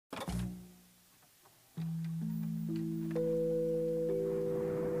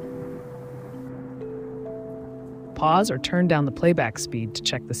Pause or turn down the playback speed to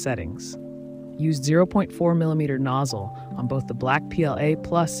check the settings. Use 0.4mm nozzle on both the black PLA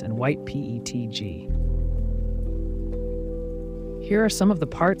Plus and white PETG. Here are some of the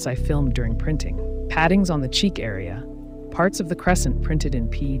parts I filmed during printing. Paddings on the cheek area, parts of the crescent printed in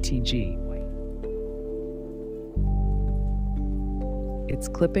PETG, its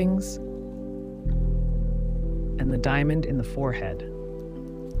clippings, and the diamond in the forehead.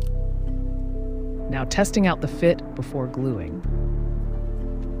 Now testing out the fit before gluing.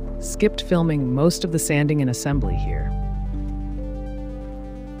 Skipped filming most of the sanding and assembly here.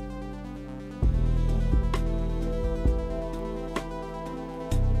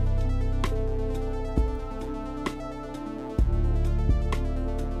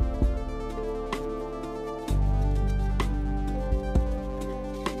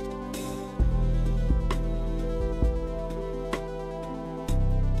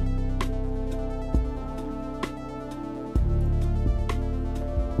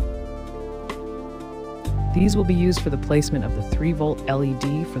 These will be used for the placement of the 3-volt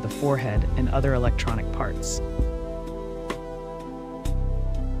LED for the forehead and other electronic parts.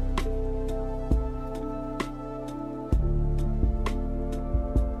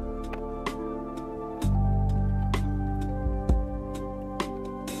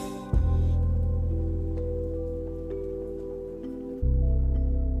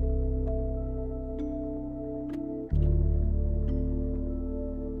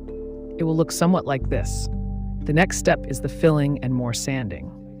 It will look somewhat like this. The next step is the filling and more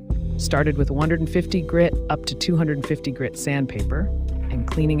sanding. Started with 150 grit up to 250 grit sandpaper and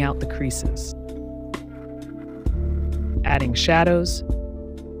cleaning out the creases. Adding shadows,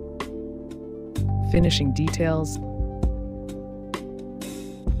 finishing details,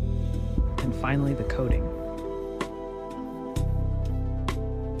 and finally the coating.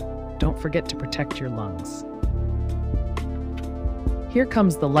 Don't forget to protect your lungs. Here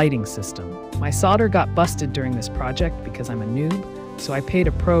comes the lighting system. My solder got busted during this project because I'm a noob, so I paid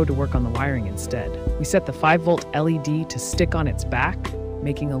a pro to work on the wiring instead. We set the 5-volt LED to stick on its back,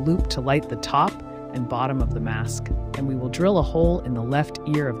 making a loop to light the top and bottom of the mask, and we will drill a hole in the left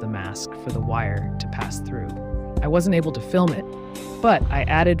ear of the mask for the wire to pass through. I wasn't able to film it, but I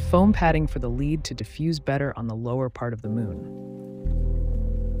added foam padding for the lead to diffuse better on the lower part of the moon.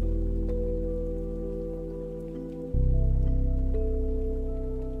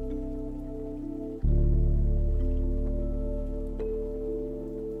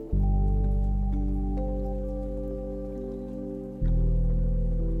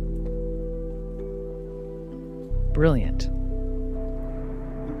 Brilliant.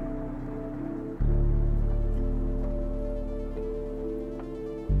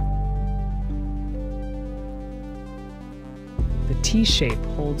 The T shape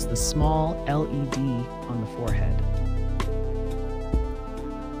holds the small LED on the forehead.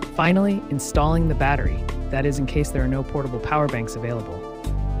 Finally, installing the battery, that is in case there are no portable power banks available.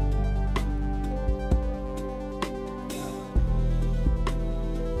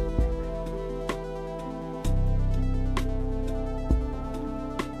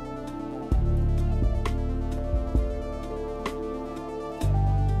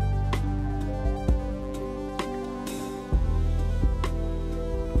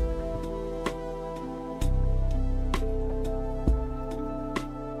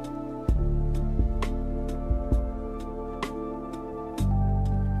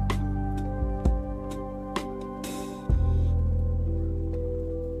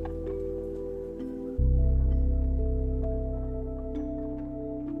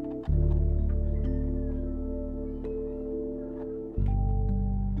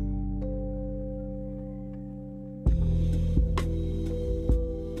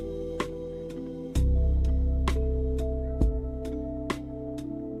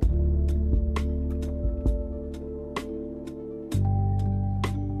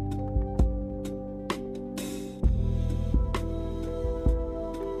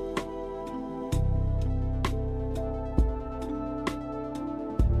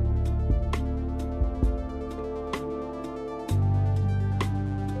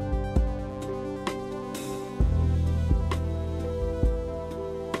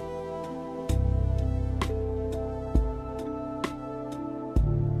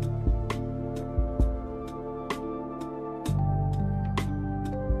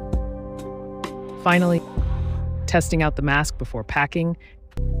 Finally, testing out the mask before packing,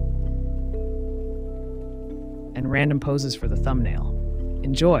 and random poses for the thumbnail.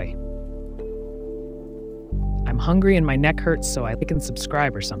 Enjoy! I'm hungry and my neck hurts, so I like and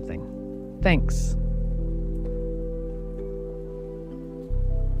subscribe or something. Thanks.